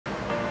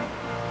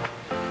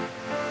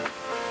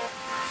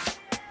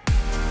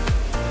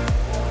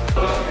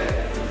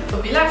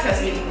Vlux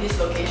has been in this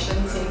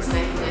location since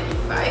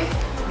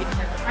 1995. We have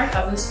a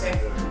 5,000 square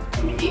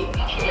foot boutique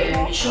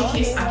where we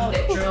showcase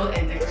architectural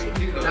and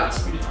decorative products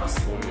from across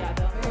the world.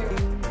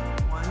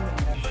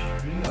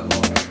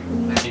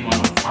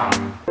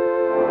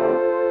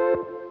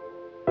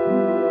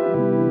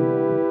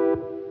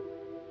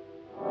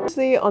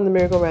 Previously on the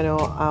Miracle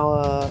Rental,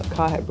 our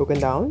car had broken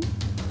down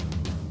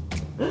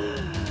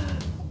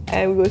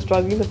and we were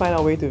struggling to find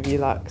our way to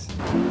Vlux.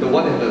 The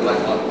one in the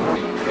light on.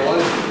 The one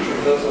in the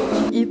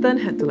Ethan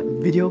had to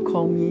video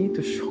call me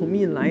to show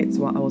me lights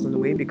while I was on the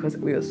way because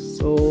we were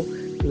so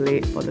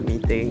late for the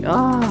meeting.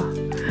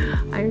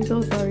 I'm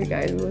so sorry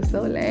guys, we were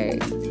so late.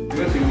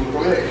 Because you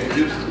forget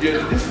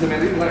this is the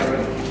magic light,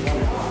 right?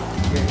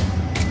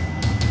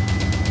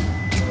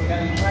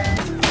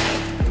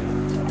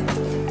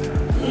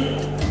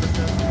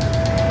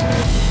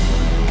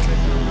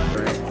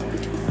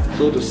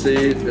 So to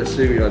say, let's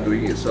say we are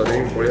doing it, so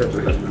then we probably have to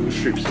have 2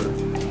 strips.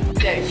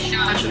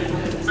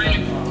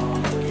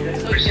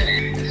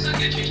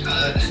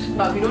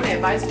 But we don't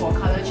advise for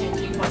colour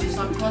changing for this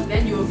one because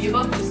then you will be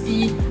able to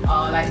see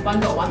like one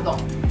dot. You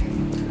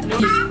know,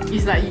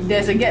 it's like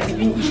there's a gap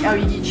between each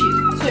LED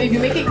chip. So if you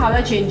make it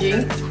colour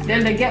changing,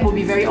 then the gap will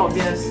be very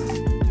obvious.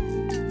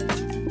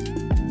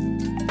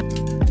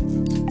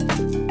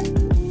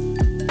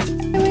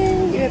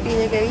 You have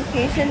been a very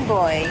patient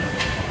boy.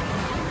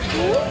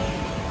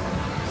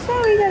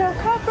 Sorry that our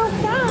car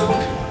broke down.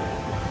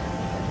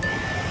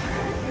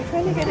 We're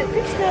trying to get it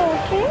fixed now,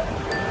 okay?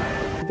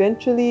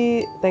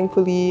 Eventually,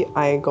 thankfully,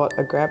 I got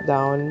a grab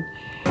down.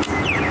 I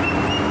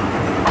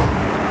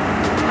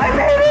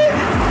made it!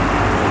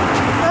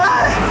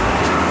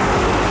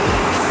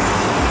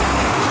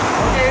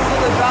 Okay, so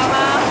the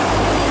drama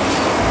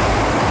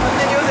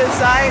continues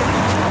inside.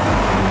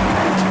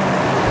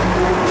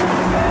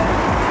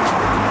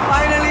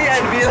 Finally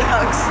at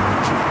Vlux.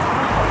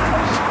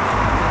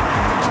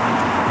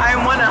 I'm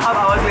 1.5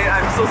 hours late,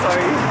 I'm so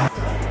sorry.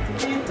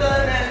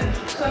 Ethan and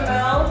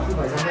Chanel.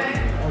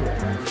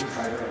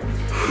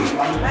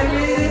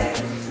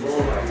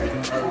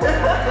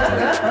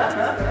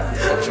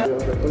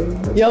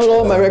 Yeah,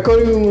 lor, my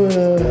recording room.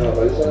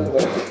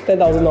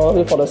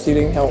 $10,000 for the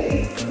ceiling help.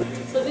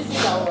 So this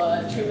is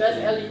our trimmers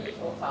LED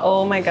profile.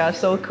 Oh my gosh,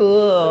 so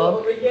cool. So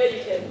over here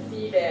you can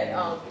see that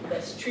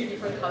there's 3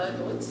 different color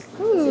tones.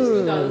 This is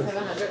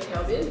 2700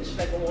 Kelvin, which is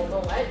like a warmer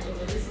white, and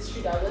then this is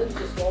 3000,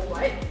 which is warm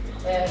white,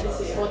 and this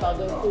is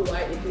 4000 cool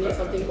white if you need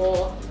something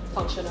more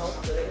functional.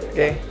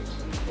 Okay.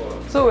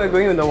 So we're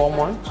going with the warm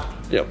one?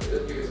 Yep,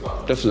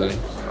 definitely.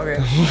 Okay.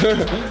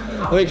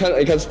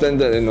 I can't stand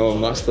that, you know,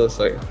 masters,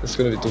 like, it's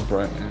gonna be too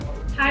bright. Yeah.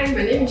 Hi,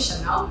 my name is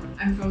Chanel.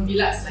 I'm from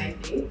Vlux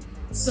Lighting.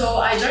 So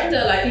I joined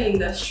the lighting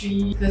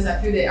industry because I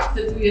feel that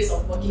after 2 years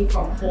of working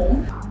from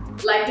home,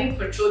 lighting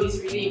control is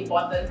really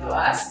important to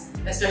us,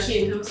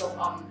 especially in terms of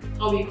how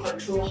we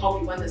control how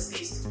we want the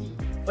space to be.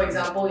 For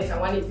example, if I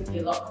want it to be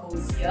a lot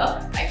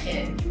cozier, I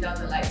can dim down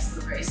the lights to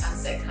a very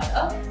sunset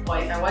color. Or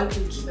if I want to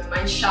keep my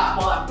mind sharp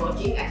while I'm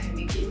working, I can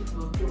make it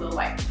to a cooler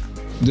white.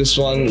 This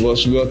one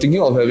was, we were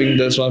thinking of having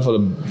this one for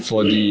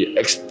the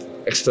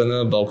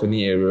external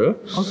balcony area.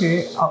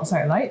 Okay,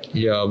 outside light?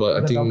 Yeah, but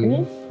I think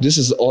balcony? this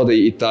is all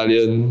the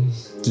Italian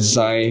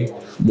design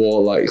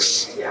wall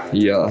lights.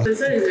 Yeah.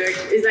 This one is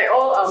it's like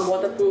all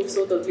waterproof,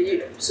 so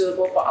totally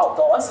suitable for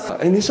outdoors.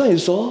 And this one you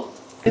saw?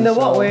 In the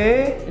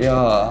walkway?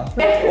 Yeah.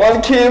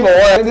 1K for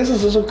one. This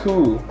is also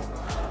cool.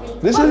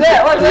 This is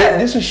that? What's that?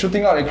 This is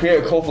shooting out and create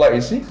a cove light,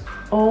 you see?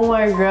 Oh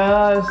my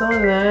god, so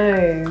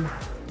nice.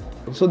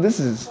 So this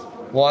is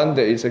one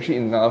that is actually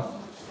enough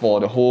for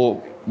the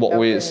whole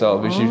walkway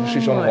itself, which is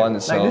switch on one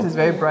itself. Like this is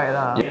very bright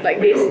lah. Like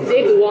they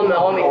to warm,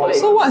 I want to call it.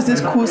 So what's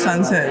this cool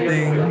sunset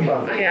thing?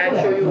 Okay, I'll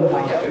show you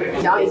over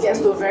here. Now it gets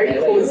to a very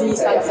cozy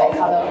sunset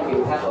color,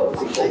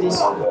 like this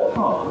one.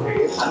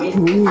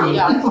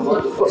 Yeah.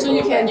 So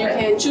you can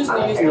choose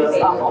to use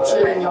this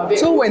option in your bedroom.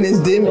 So when it's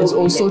dim, it's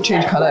also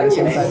change color at the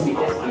same time. You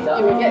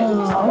will get to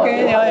this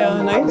Okay,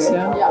 yeah, nice,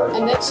 yeah. Yeah,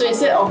 and then so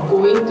instead of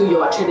going to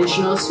your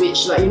traditional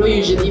switch, like you know,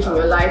 usually from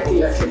your light to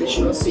your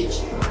traditional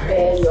switch,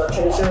 and your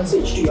traditional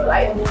switch to your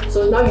light.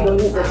 So now you don't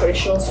need the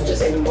traditional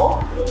switches anymore.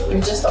 You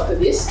just talk to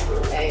this,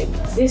 and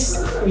this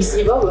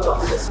receiver will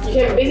talk to this. You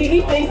can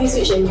basically place this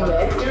switch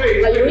anywhere.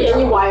 Like you don't need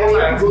any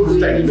wiring to go to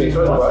it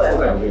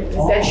whatsoever. It's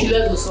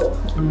batteryless also.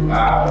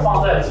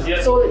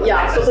 So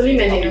yeah, totally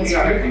maintenance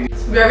free.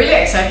 We are really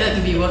excited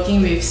to be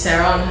working with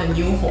Sarah on her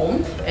new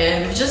home,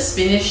 and we've just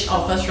finished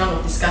our first round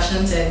of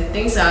discussions and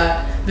things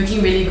are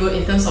looking really good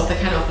in terms of the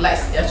kind of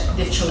lights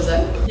they've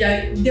chosen.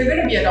 Yeah, they're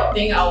going to be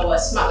adopting our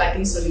smart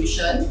lighting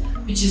solution,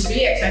 which is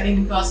really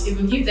exciting because it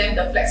will give them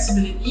the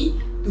flexibility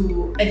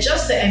to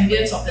adjust the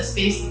ambience of the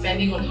space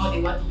depending on how they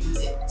want to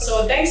use it.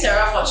 So thanks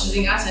Sarah for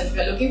choosing us, and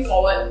we're looking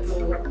forward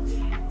to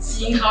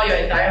seeing how your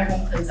entire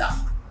home turns out.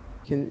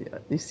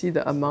 You see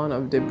the amount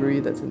of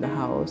debris that's in the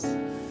house.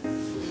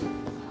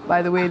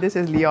 By the way, this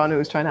is Leon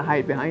who's trying to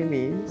hide behind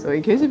me. So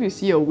in case if you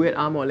see a weird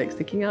arm or leg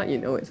sticking out, you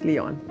know it's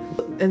Leon.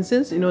 And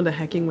since, you know, the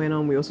hacking went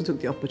on, we also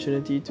took the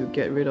opportunity to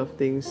get rid of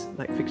things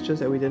like fixtures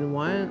that we didn't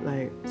want.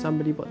 Like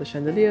somebody bought the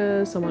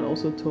chandelier, someone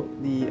also took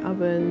the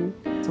oven,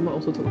 someone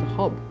also took the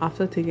hob.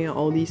 After taking out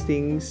all these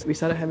things, we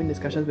started having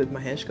discussions with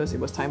Mahesh because it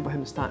was time for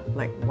him to start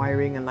like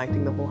wiring and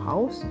lighting the whole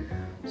house.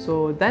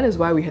 So that is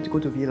why we had to go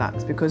to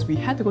Vlux, because we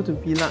had to go to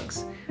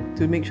Vlux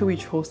to make sure we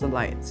chose the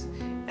lights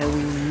and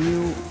we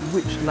knew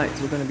which lights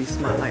were going to be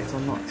smart lights or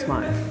not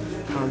smart,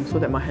 so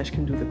that Mahesh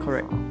can do the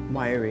correct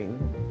wiring.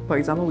 For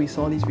example, we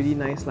saw these really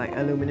nice like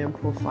aluminium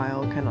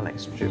profile kind of like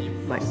strip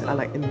lights that are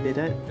like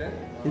embedded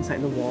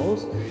inside the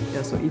walls.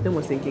 Yeah, so Ethan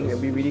was thinking it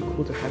would be really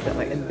cool to have that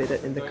like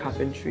embedded in the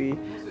carpentry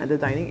at the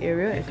dining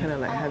area and kind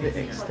of like have it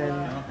extend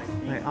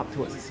like up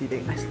towards the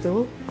ceiling. I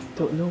still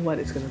don't know what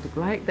it's going to look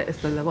like. That is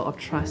the level of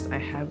trust I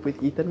have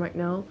with Ethan right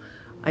now.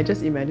 I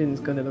just imagine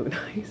it's going to look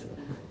nice.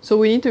 So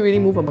we need to really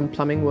move on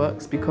plumbing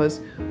works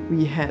because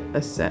we had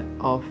a set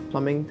of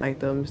plumbing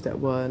items that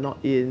were not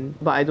in,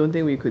 but I don't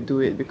think we could do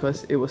it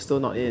because it was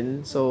still not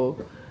in. So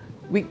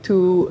week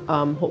 2,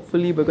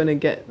 hopefully we're going to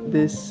get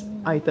these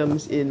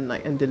items in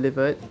like and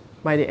delivered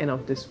by the end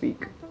of this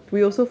week.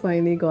 We also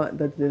finally got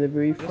the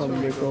delivery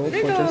from Rigel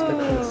for just the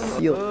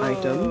concealed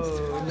items.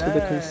 So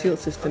the concealed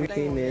system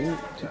came in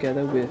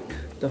together with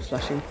the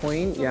flushing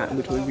point, yeah,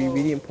 which will be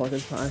really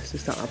important for us to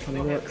start our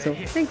plumbing work. So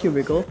thank you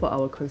Rigel for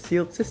our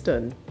concealed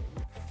cistern.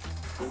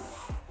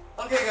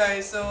 Okay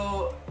guys,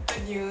 so the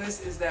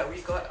news is that we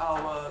got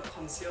our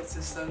concealed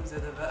systems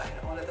delivered. I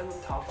had ordered them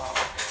from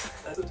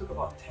Taobao. It took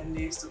about 10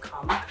 days to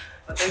come,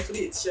 but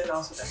thankfully it's here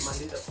now, so that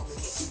Monday the plumbing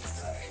work can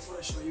start. I just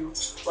want to show you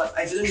what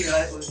I didn't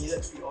realize was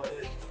needed to be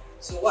ordered.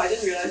 So what I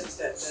didn't realize is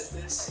that there's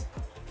this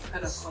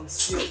kind of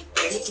concealed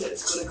thing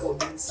that's going to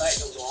go inside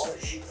the wall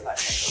that you need to like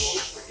hack the wall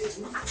to put in.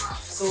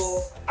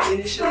 So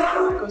initially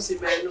the micro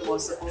cement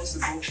was supposed to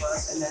go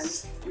first, and then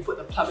you put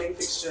the plumbing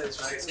fixtures,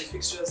 right? So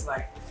fixtures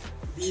like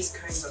these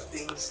kinds of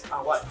things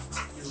are what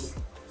you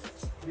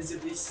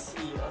visibly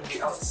see on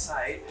the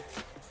outside,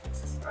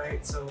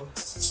 right? So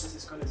this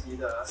is going to be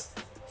the...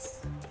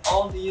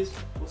 all these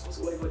were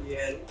supposed to only go to the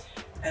end,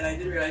 and I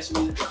didn't realize you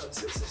needed the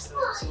concealed system.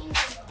 So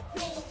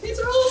these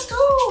are all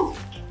cool!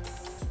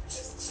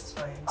 It's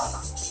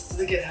fine.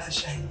 Look at how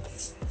shiny it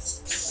is.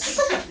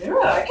 It's like a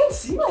mirror, I can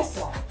see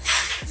myself.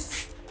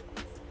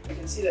 I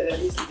can see that there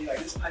needs to be like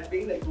this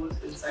piping that goes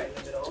inside in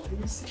the middle. Can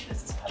you see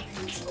there's this piping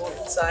that needs to go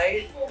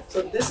inside?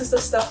 So this is the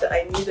stuff that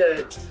I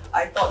needed.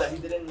 I thought that we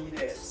didn't need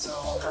it.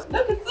 So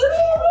look, it's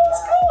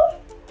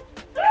cool!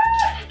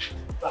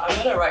 But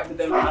I'm gonna write to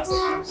them and ask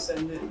them to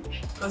send it.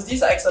 Because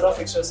these are external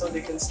fixtures, so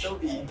they can still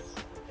be,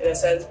 in a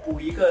sense, 补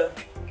一个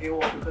给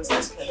我, because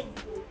this can,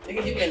 they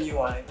can give me a new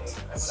one, I think.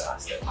 I'm gonna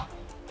ask them.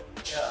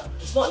 Yeah,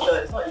 it's not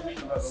easy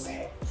to rub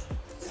away.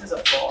 This is a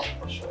flaw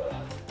for sure.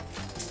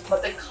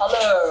 But the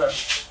color,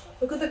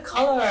 look at the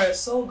color,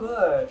 so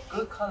good.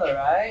 Good color,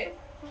 right?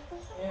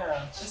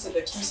 Yeah, just that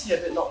the QC a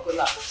bit not good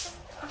luck.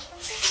 Yeah.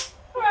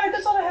 Alright,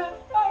 that's all I have.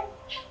 Bye!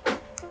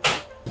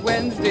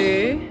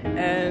 Wednesday,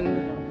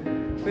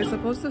 and we're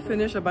supposed to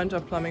finish a bunch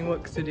of plumbing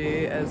works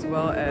today as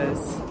well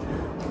as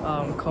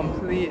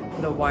complete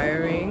the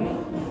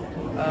wiring.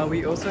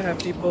 We also have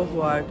people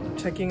who are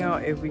checking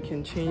out if we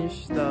can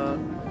change the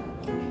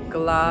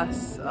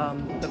glass,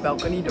 the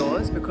balcony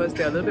doors, because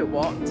they're a little bit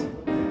warped.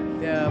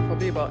 They're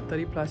probably about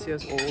 30 plus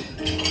years old.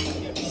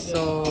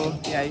 So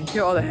yeah, you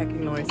hear all the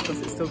hacking noise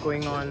because it's still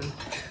going on.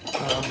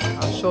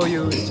 I'll show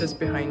you, it's just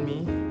behind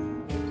me.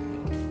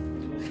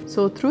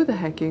 So through the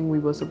hacking, we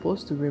were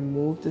supposed to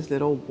remove this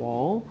little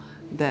wall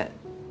that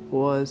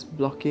was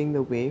blocking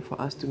the way for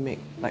us to make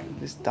like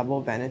this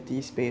double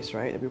vanity space,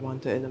 right, that we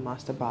wanted in the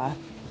master bath.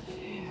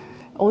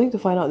 Only to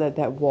find out that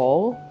that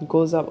wall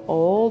goes up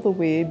all the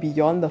way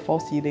beyond the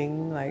false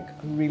ceiling, like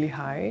really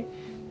high.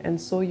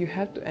 And so you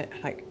have to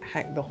like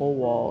hack the whole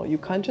wall. You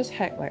can't just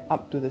hack like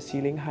up to the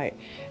ceiling height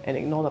and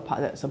ignore the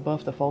part that's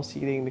above the false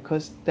ceiling,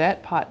 because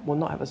that part will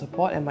not have a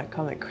support and might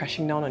come like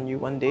crashing down on you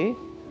one day,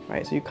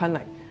 right? So you can't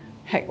like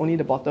hack only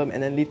the bottom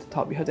and then leave the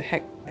top. You have to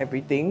hack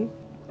everything.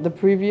 The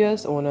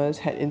previous owners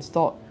had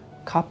installed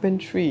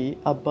carpentry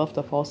above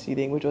the false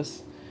ceiling, which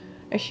was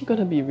actually going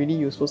to be really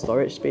useful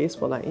storage space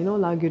for like, you know,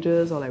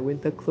 luggages or like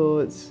winter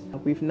clothes.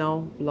 We've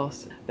now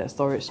lost that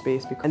storage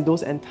space, and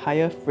those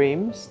entire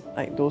frames,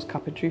 like those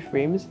carpentry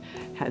frames,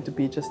 had to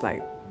be just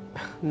like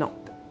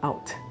knocked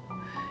out.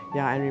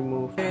 Yeah, and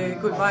removed. Okay,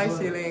 goodbye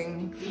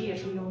ceiling.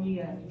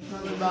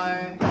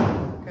 Goodbye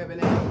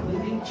cabinet.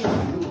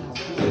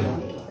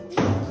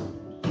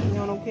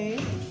 You okay?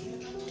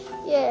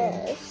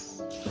 Yes.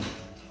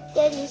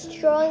 They're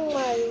destroying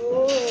my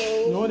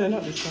room. No, they're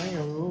not destroying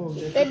your room.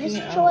 They're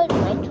destroying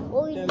my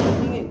toilet. They're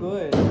making it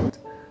good.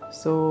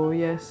 So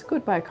yes,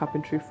 goodbye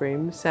carpentry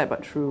frame. Sad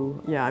but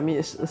true. Yeah, I mean,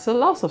 it's a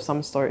loss of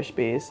some storage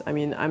space. I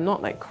mean, I'm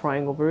not like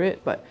crying over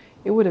it, but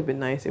it would have been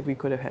nice if we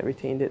could have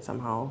retained it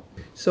somehow.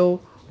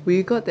 So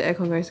we got the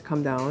aircon guys to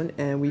come down,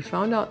 and we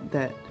found out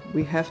that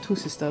we have two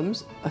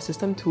systems, a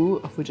system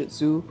 2, a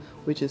Fujitsu,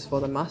 which is for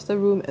the master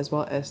room as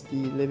well as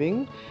the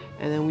living,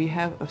 and then we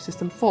have a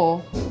system 4,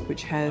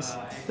 which has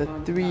the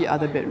 3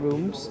 other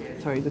bedrooms,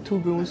 sorry, the 2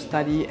 rooms,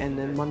 study, and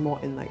then one more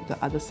in like the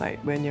other side,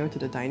 where near to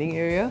the dining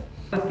area.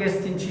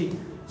 Guest 进去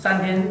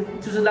3天，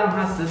就是让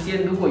他时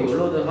间如果有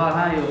漏的话，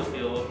他有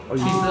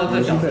72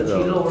个小时去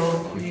漏咯。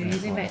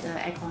Using back the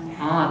aircon.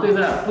 啊，对不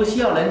了，不需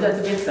要人在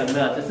这边等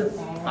的，只是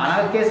把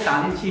那个 guest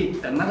打进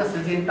去，等那个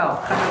时间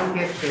到，看那个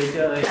guest 回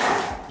而已。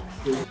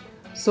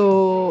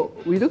So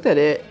we looked at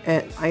it,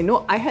 and I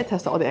know I had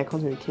tested all the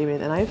aircons when we came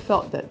in, and I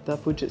felt that the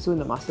Fujitsu in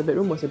the master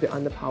bedroom was a bit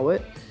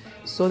underpowered.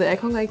 So the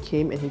aircon guy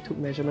came and he took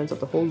measurements of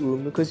the whole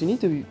room, because you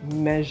need to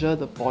measure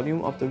the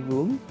volume of the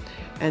room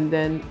and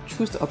then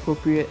choose the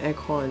appropriate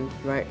aircon,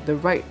 right? The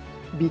right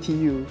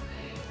BTU.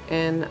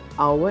 And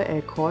our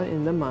aircon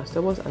in the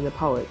master was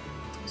underpowered.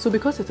 So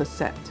because it's a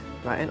set,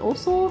 right? And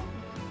also,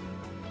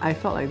 I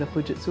felt like the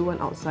Fujitsu one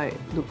outside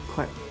looked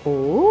quite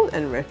old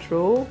and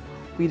retro.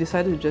 We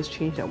decided to just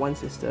change that one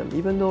system,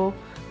 even though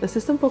the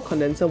system for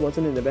condenser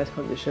wasn't in the best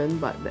condition,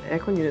 but the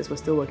aircon units were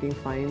still working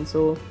fine.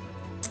 So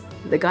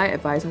the guy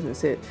advised us and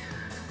said,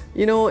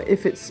 you know,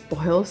 if it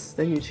spoils,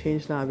 then you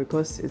change lah,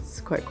 because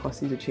it's quite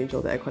costly to change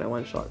all the aircon at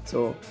one shot.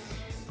 So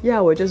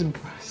yeah, we're just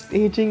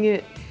staging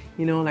it,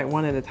 you know, like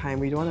one at a time.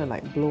 We don't want to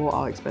like blow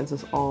our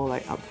expenses all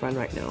like upfront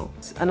right now.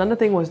 Another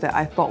thing was that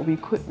I thought we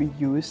could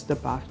reuse the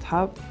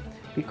bathtub,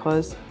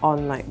 because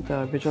on like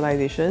the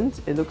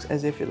visualizations, it looks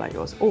as if it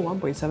was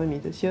 1.7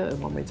 meters here and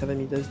 1.7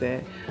 meters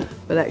there,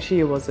 but actually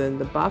it wasn't.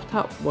 The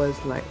bathtub was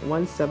like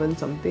 1.7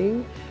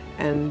 something,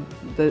 and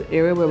the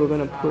area where we're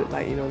going to put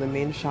like, you know, the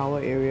main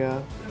shower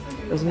area,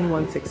 it was only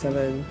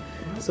 1.67,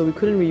 so we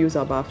couldn't reuse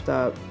our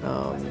bathtub.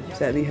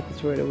 Sadly had to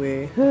throw it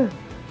away.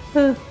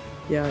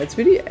 Yeah,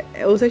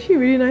 it was actually a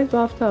really nice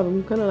bathtub.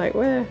 I'm kind of like,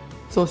 where?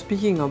 So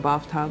speaking of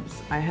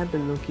bathtubs, I had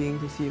been looking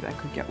to see if I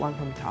could get one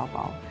from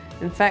Taobao.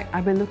 In fact,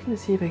 I've been looking to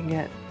see if I can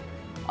get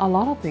a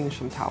lot of things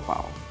from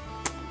Taobao.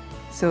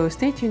 So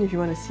stay tuned if you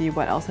want to see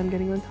what else I'm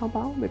getting on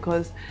Taobao,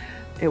 because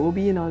it will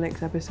be in our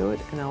next episode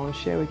and I will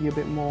share with you a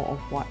bit more of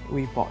what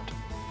we bought.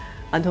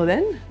 Until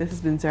then, this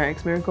has been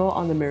sarahxmiracle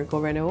on the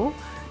Miracle Reno.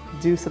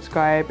 Do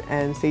subscribe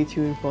and stay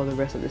tuned for the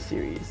rest of the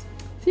series.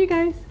 See you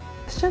guys!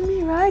 Shun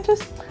me, right?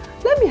 Just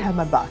let me have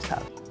my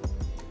bathtub.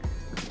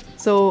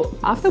 So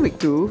after week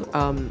 2,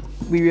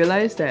 we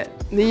realized that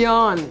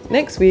neon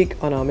next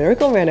week on our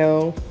Miracle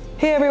Reno.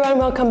 Hey everyone,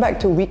 welcome back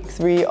to week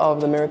 3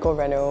 of the Miracle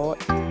Reno.